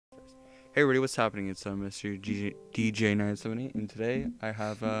Hey everybody, what's happening? It's Mr. DJ978, and today I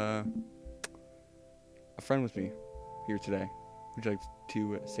have a friend with me here today. Would you like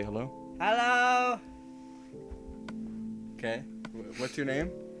to say hello? Hello! Okay. What's your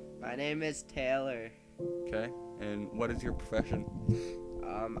name? My name is Taylor. Okay. And what is your profession?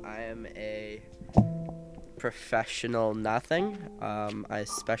 I am a professional nothing. I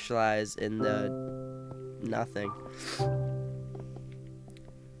specialize in the nothing.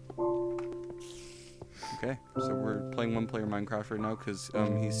 Okay. So we're playing one-player Minecraft right now because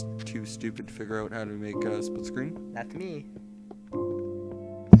he's too stupid to figure out how to make a split screen. That's me.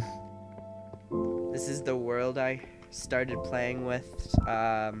 This is the world I started playing with.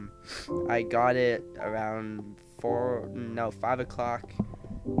 I got it around 5 o'clock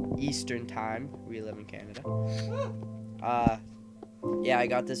Eastern time. We live in Canada. Yeah, I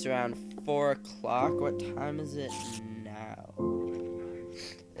got this around 4 o'clock. What time is it now?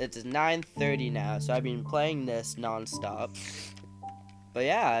 It's 9:30 now, so I've been playing this non-stop. But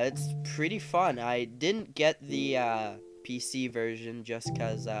yeah, it's pretty fun. I didn't get the PC version just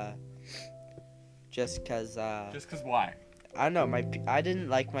cause Why? I don't know, I didn't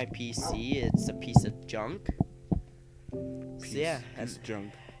like my PC. It's a piece of junk. So yeah, Piece of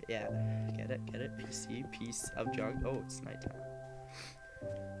junk. yeah, get it? PC, piece of junk. Oh, it's nighttime.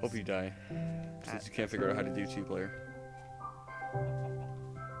 Hope you die, since you can't figure out how to do two-player.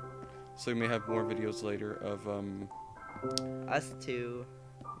 So we may have more videos later of Us too.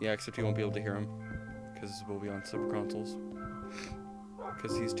 Yeah, except you won't be able to hear him, because we'll be on separate consoles.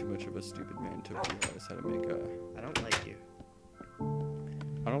 Because he's too much of a stupid man to realize how to make a... I don't like you.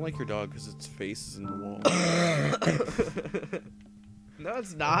 I don't like your dog because its face is in the wall. No,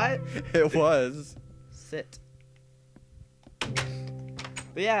 it's not. It was. Sit.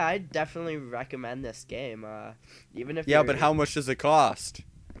 But yeah, I definitely recommend this game. Even if Yeah, but how much does it cost?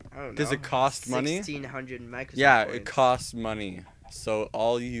 I don't know. Does it cost money? 1,600 Microsoft Yeah, points. it costs money. So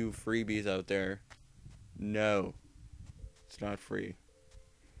all you freebies out there, no, it's not free.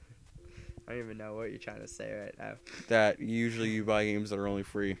 I don't even know what you're trying to say right now. That usually you buy games that are only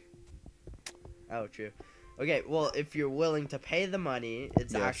free. Oh, true. Okay, well, if you're willing to pay the money,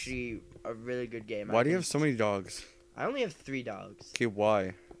 it's Yes. actually a really good game. Why do you have so many dogs? I only have 3 dogs. Okay,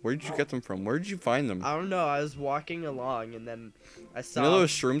 why? Where did you get them from? Where did you find them? I don't know. I was walking along and then I saw. You know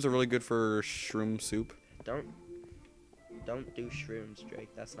those shrooms are really good for shroom soup? Don't do shrooms, Drake.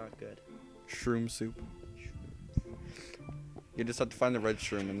 That's not good. Shroom soup. You just have to find the red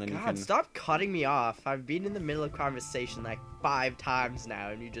shroom and then you God, can... stop cutting me off. I've been in the middle of conversation like 5 times now,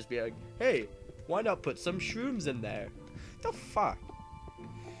 and you just be like, "Hey, why not put some shrooms in there?" The fuck?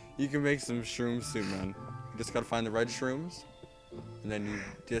 You can make some shroom soup, man. You just gotta find the red shrooms, and then you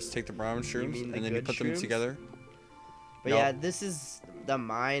just take the brown shrooms, mean the and then you good put them shrooms? together. But No. yeah, this is the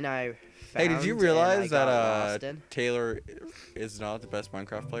mine I Hey, found. did you and I realize got that lost in. Taylor is not the best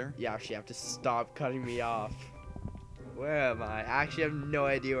Minecraft player? You actually have to stop cutting me off. Where am I? I actually have no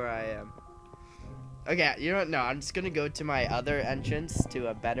idea where I am. Okay, you know what? No, I'm just gonna go to my other entrance to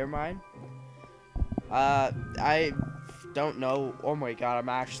a better mine. I don't know. Oh my god, I'm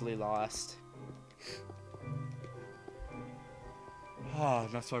actually lost. Oh,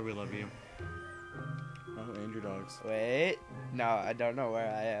 that's why we love you. Oh, and your dogs. Wait. No, I don't know where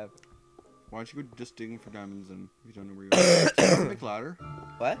I am. Why don't you go just digging for diamonds then, if you don't know where you are? Do you know how to make ladder?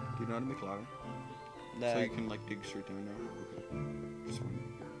 What? Do you know how to make ladder? No. So you can, like, dig straight down now? Okay. Just one.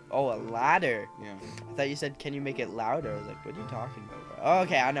 Oh, a ladder. Yeah. I thought you said, can you make it louder? I was like, what are you talking about? Oh,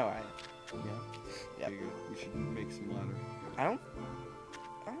 okay, I know where I am. Yeah? Yep. Okay, good. We should make some ladder. I don't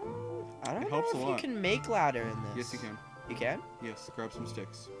It know helps a if you lot. can make ladder in this. Yes, you can. You can? Yes, grab some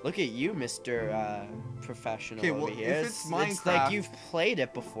sticks. Look at you, Mr. Professional Okay, well, over here. if it's It's like Minecraft- you've played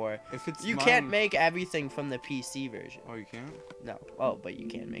it before. If it's You can't make everything from the PC version. Oh, you can't? No. Oh, but you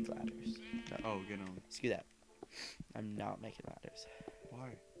can make ladders. No. Oh, get on. Screw that. I'm not making ladders. Why?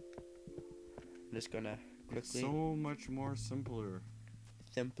 I'm just gonna It's quickly. so much more simpler.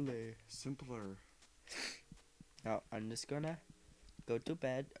 Simpler. No, I'm just gonna go to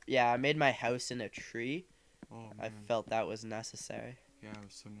bed. Yeah, I made my house in a tree. Oh, man. I felt that was necessary. Yeah, it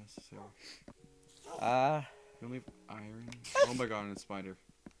was so necessary. Uh, You only have iron? Oh my god, and a spider.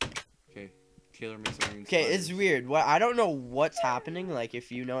 Okay. Taylor makes iron Okay, spiders. it's weird. What I don't know what's happening. Like,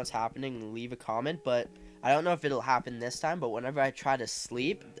 if you know what's happening, leave a comment. But I don't know if it'll happen this time. But whenever I try to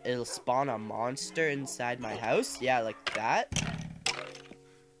sleep, it'll spawn a monster inside my house. Yeah, like that.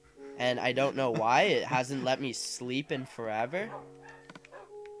 And I don't know why it hasn't let me sleep in forever.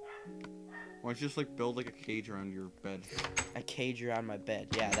 Why don't you just like build like a cage around your bed? A cage around my bed.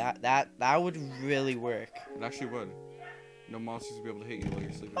 Yeah, that would really work. It actually would. No monsters would be able to hit you while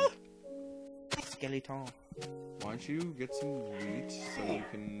you're sleeping. skeleton. Why don't you get some wheat so you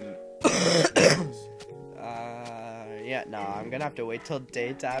can... Yeah, no, I'm gonna have to wait till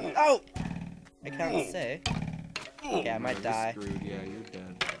daytime. Oh! I can't say. Okay, I might die. You're screwed. Yeah, you're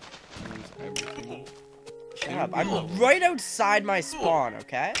dead. You lose everything. Shut up. I'm right outside my spawn,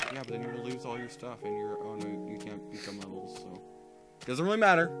 okay? Yeah, but then you're gonna lose all your stuff and you're... Oh no, you can't become levels, so... Doesn't really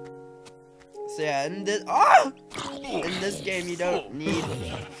matter. So yeah, in this game you don't need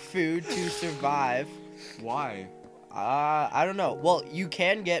food to survive. Why? I don't know. Well, you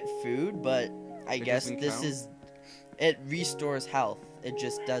can get food, but I guess this count? is... It restores health. It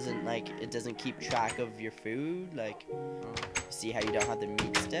just doesn't, like, it doesn't keep track of your food. Like, see how you don't have the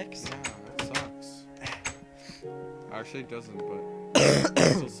meat sticks? Yeah, that sucks. Actually, it doesn't, but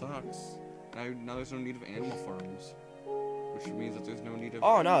it still sucks. Now there's no need of animal farms. Which means that there's no need of...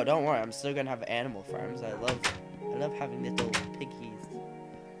 Oh, no, don't worry. I'm still gonna have animal farms. I love having little piggies.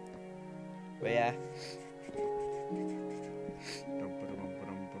 But yeah.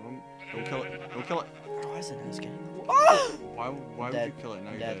 Don't kill it. Don't kill it. I wasn't. I was getting the... Oh! Why would you kill it?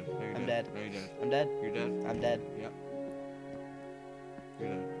 Now you're dead. Now you're I'm dead. dead. Now you're dead. I'm dead. You're dead. I'm dead. Yep. You're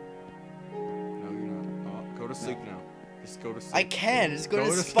dead. No, you're not. Oh, go to sleep now. Just go to sleep. I can. It's going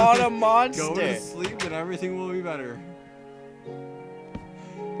Go to to spawn sleep. a monster. Go to sleep and everything will be better.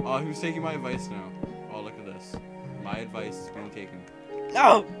 Oh, who's taking my advice now? Oh, look at this. My advice is being taken.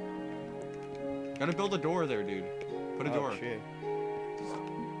 No! Gotta build a door there, dude. Put a door. True.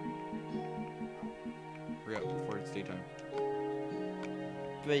 Hurry up before it's daytime.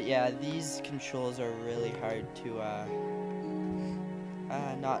 But yeah, these controls are really hard to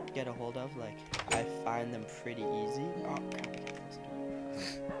not get a hold of. Like, I find them pretty easy. Oh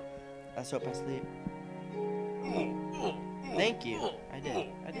crap! Let's hope I sleep. Thank you. I did.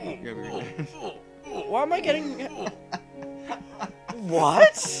 Yeah, but you're dead. Why am I getting?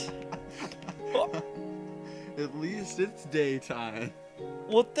 What? At least it's daytime.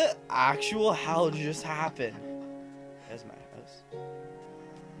 What the actual hell just happened? There's my house.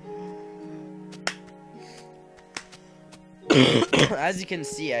 As you can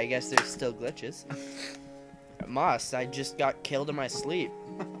see, I guess there's still glitches. Moss, I just got killed in my sleep.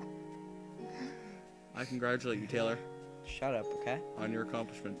 I congratulate you, Taylor, Shut up, okay? on your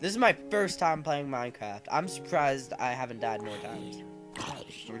accomplishment. This is my first time playing Minecraft. I'm surprised I haven't died more times. How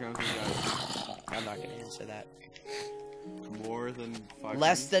many times have you died? I'm not gonna answer that. More than 5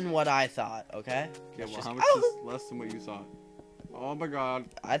 Less times? than what I thought, okay? Yeah, well, Just- how much is less than what you thought? Oh my god.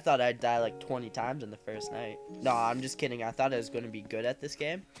 I thought I'd die like 20 times in the first night. No, I'm just kidding. I thought I was going to be good at this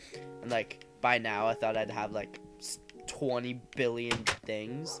game. And like, by now, I thought I'd have like 20 billion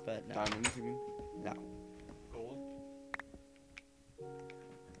things, but no. Diamonds, you mean? No. Gold?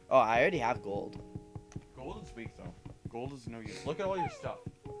 Oh, I already have gold. Gold is weak, though. Gold is no use. Look at all your stuff.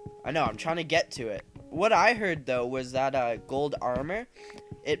 I know, I'm trying to get to it. What I heard, though, was that gold armor,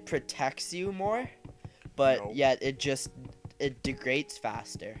 it protects you more, but Nope. yet it degrades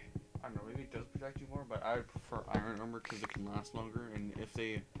faster. I don't know, maybe it does protect you more, but I would prefer iron armor because it can last longer, and if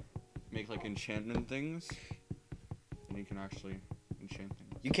they make, like, enchantment things, then you can actually enchant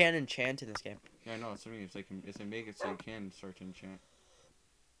things. You can't enchant in this game. Yeah, I know, that's what I mean. If they make it so you can start to enchant.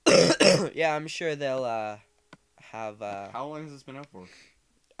 Yeah, I'm sure they'll have How long has this been out for?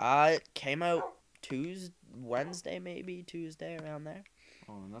 it came out Wednesday, maybe Tuesday, around there.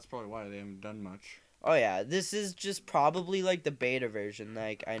 Oh, and that's probably why they haven't done much. Oh yeah, this is just probably like the beta version.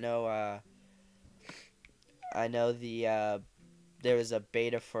 Like I know the there was a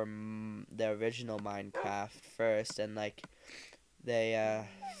beta for the original Minecraft first, and like they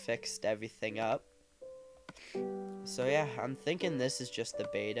fixed everything up. So yeah, I'm thinking this is just the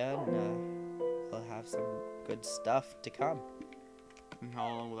beta, and we'll have some good stuff to come. And how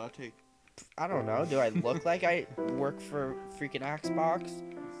long will that take? I don't know. Do I look like I work for freaking Xbox?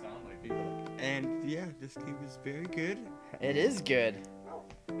 You sound like it. And yeah, this game is very good. It is good.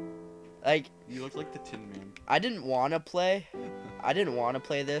 Like, You look like the Tin Man. I didn't want to play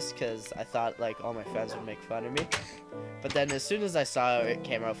this because I thought like all my friends would make fun of me. But then as soon as I saw it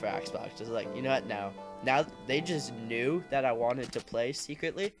came out for Xbox, I was like, you know what? No. Now they just knew that I wanted to play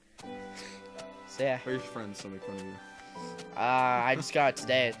secretly. So yeah. Or your friends still make fun of you. I just got it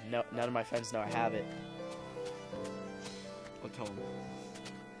today. No, none of my friends know I have it. I'll tell them.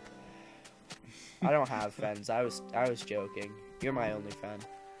 I don't have friends. I was joking. You're my only friend,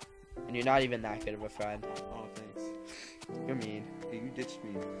 and you're not even that good of a friend. Oh, thanks. You're mean. Hey, you ditched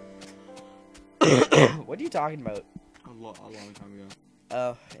me What are you talking about? a long time ago.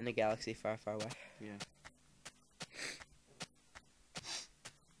 Oh, in a galaxy far, far away. Yeah.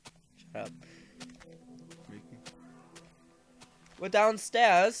 Shut up. Make me. We're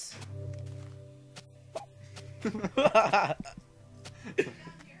downstairs.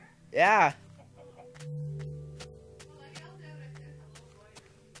 Yeah.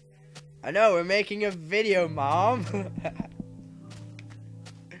 I know, we're making a video, Mom.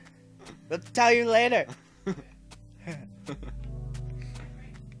 Let's tell you later.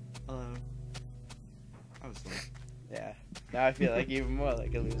 Hello. I was fun. Yeah. Now I feel like even more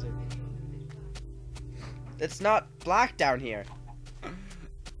like a loser. It's not black down here.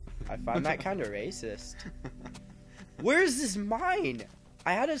 I find that kind of racist. Where's this mine?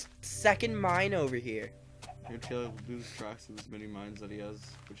 I had a second mine over here. Here, Taylor will do the tracks of as many mines that he has,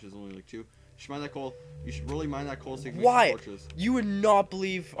 which is only like 2. You should mine that coal. You should really mine that coal so you can Why? make some torches. You would not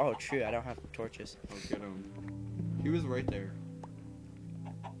believe. Oh, true. I don't have torches. Oh, get him. He was right there.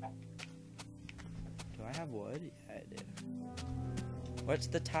 Do I have wood? Yeah, I do. What's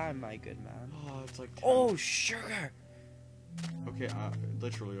the time, my good man? Oh, it's like 10. Oh, sugar. Okay,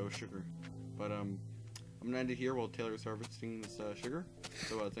 literally, sugar. But, I'm gonna end it here while Taylor's harvesting this, sugar.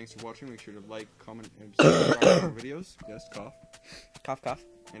 So, thanks for watching. Make sure to like, comment, and subscribe to our videos. Yes, cough. Cough, cough.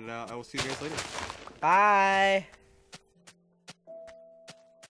 And, I will see you guys later. Bye.